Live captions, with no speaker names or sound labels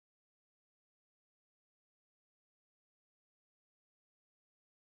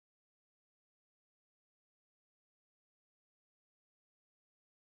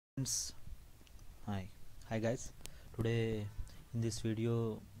Friends, hi guys. Today in this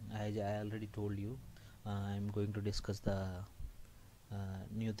video, as I already told you, I'm going to discuss the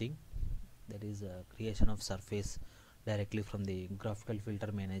new thing, that is creation of surface directly from the graphical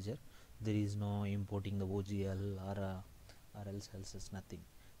filter manager. There is no importing the OGL or else is nothing.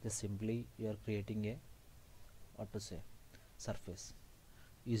 Just simply you are creating a what to say surface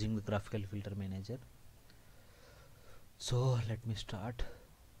using the graphical filter manager. So let me start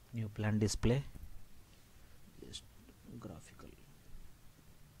new plan display. Just graphical.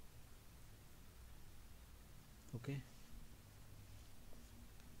 Okay,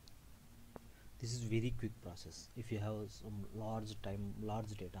 this is very quick process. If you have some large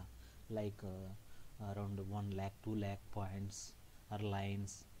data like around 1 lakh 2 lakh points or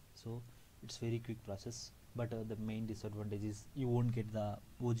lines, so it's very quick process. But the main disadvantage is you won't get the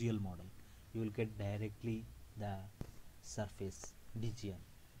OGL model, you will get directly the surface DTM.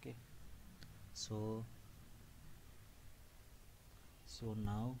 Okay, so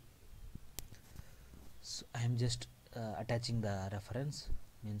now I am just attaching the reference,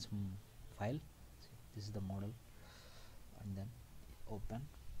 means file. See, this is the model, and then open.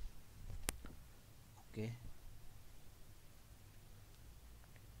 Okay,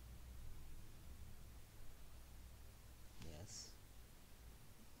 yes,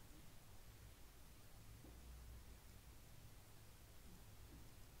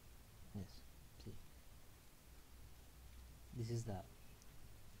 yes. See, this is the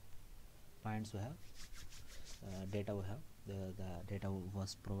points we have, data we have. The data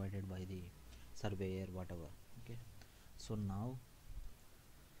was provided by the surveyor, whatever. Okay, so now,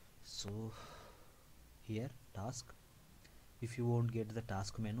 so here task. If you won't get the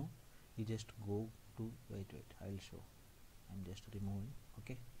task menu, you just go to wait. I will show. I'm just removing.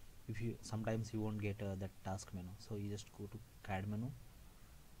 Okay, if you sometimes you won't get that task menu, so you just go to CAD menu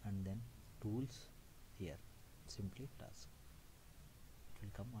and then tools. Here simply task, it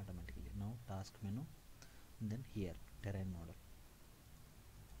will come automatically. Now task menu, and then here terrain model.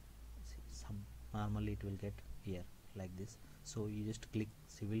 See, some normally it will get here like this, so you just click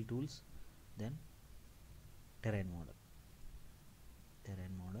civil tools, then terrain model,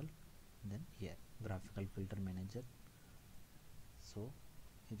 then here graphical filter manager. So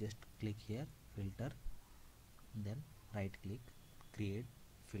you just click here filter, then right click create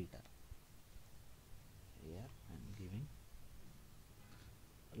filter. Here I'm giving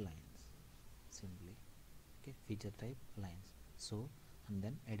lines simply. Okay, feature type lines. So and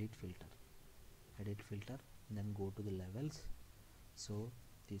then edit filter, then go to the levels. So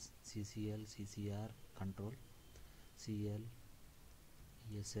this CCL, CCR, control, CL,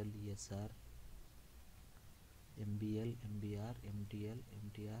 ESL, ESR, MBL, MBR, MTL,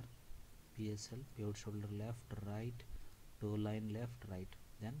 MTR, PSL, pivot shoulder left, right, toe line left, right.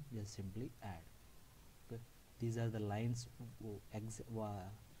 Then just simply add. Okay, these are the lines.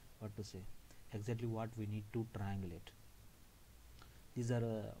 What to say? Exactly what we need to triangulate. These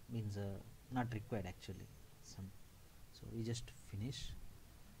are means not required actually. Some, so we just finish,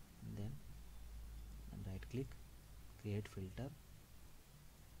 and then right click create filter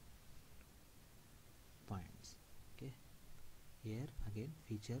points. Okay, here again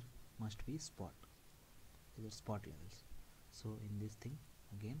feature must be spot. These are spot levels. So in this thing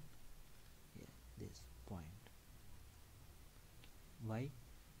again, here this point. Why?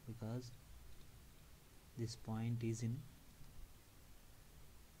 Because this point is in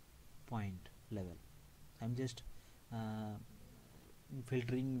point level. I'm just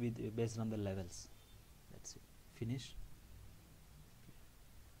filtering with based on the levels. That's it. Finish.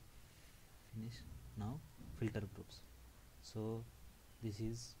 Now filter groups. So this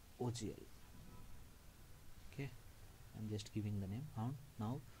is OGL. Okay, I'm just giving the name.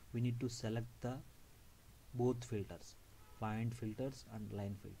 Now we need to select the both filters, point filters and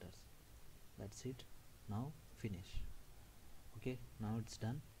line filters. That's it. Now finish. Okay, now it's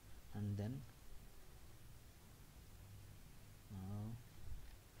done. And then now,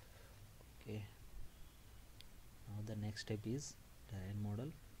 okay, now the next step is terrain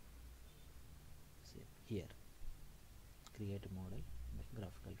model. See, here create a model by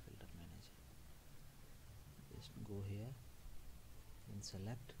graphical filter manager. Just go here and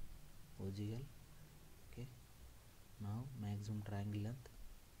select OGL. Okay, now maximum triangle length.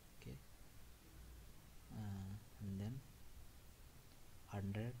 Okay, and then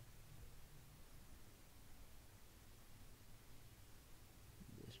 100.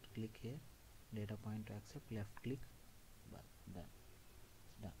 Just click here, data point to accept, left click, but done.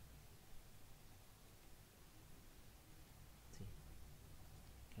 It's done. See,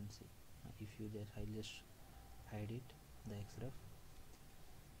 you can see. If you there, I'll just hide it, the xref.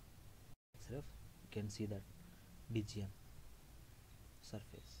 ref, you can see that DTM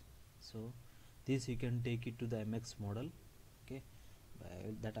surface. So this you can take it to the MX model. Okay,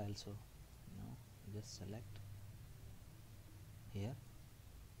 by that also, just select here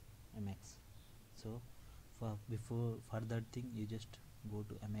MX. So for before further thing, you just go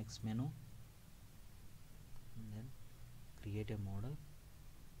to MX menu and then create a model,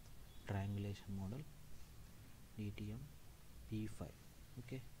 triangulation model, DTM P5.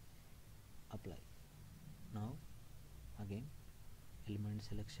 Okay, apply. Now again element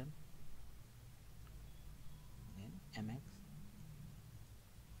selection, again MX,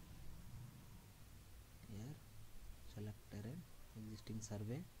 here select terrain, existing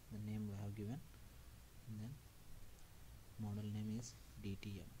survey, the name we have given, and then model name is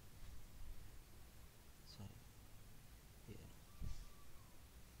DTM, sorry, here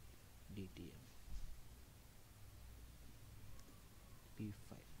DTM P5,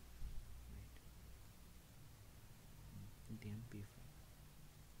 right, DTM P5.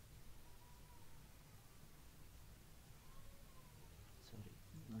 Sorry,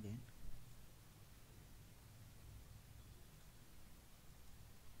 again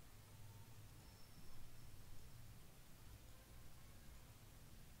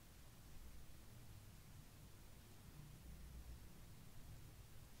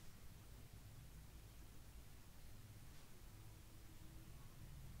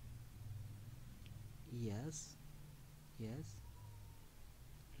yes,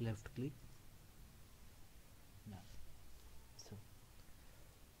 left click, done. So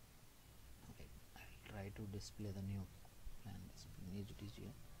okay, I'll try to display the new plan as it is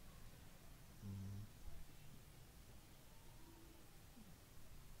here.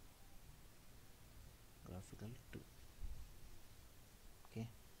 Graphical 2. Okay,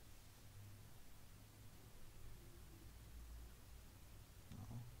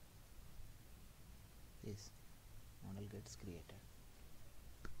 now this model gets created.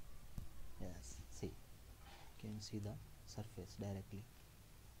 Yes, see, you can see the surface directly.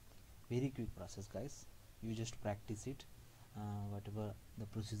 Very quick process, guys. You just practice it, whatever the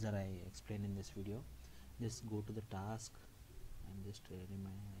procedure I explained in this video. Just go to the task and just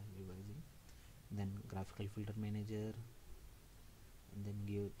revising, then graphical filter manager, and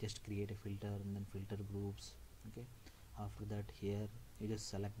then just create a filter and then filter groups. Okay, after that here you just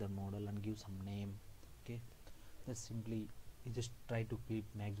select the model and give some name. Okay, that's simply, you just try to keep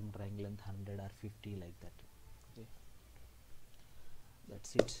maximum triangle length 100 or 50 like that. Okay,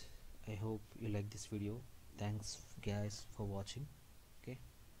 that's it. I hope you like this video. Thanks guys for watching.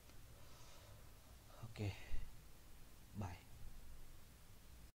 Okay, bye.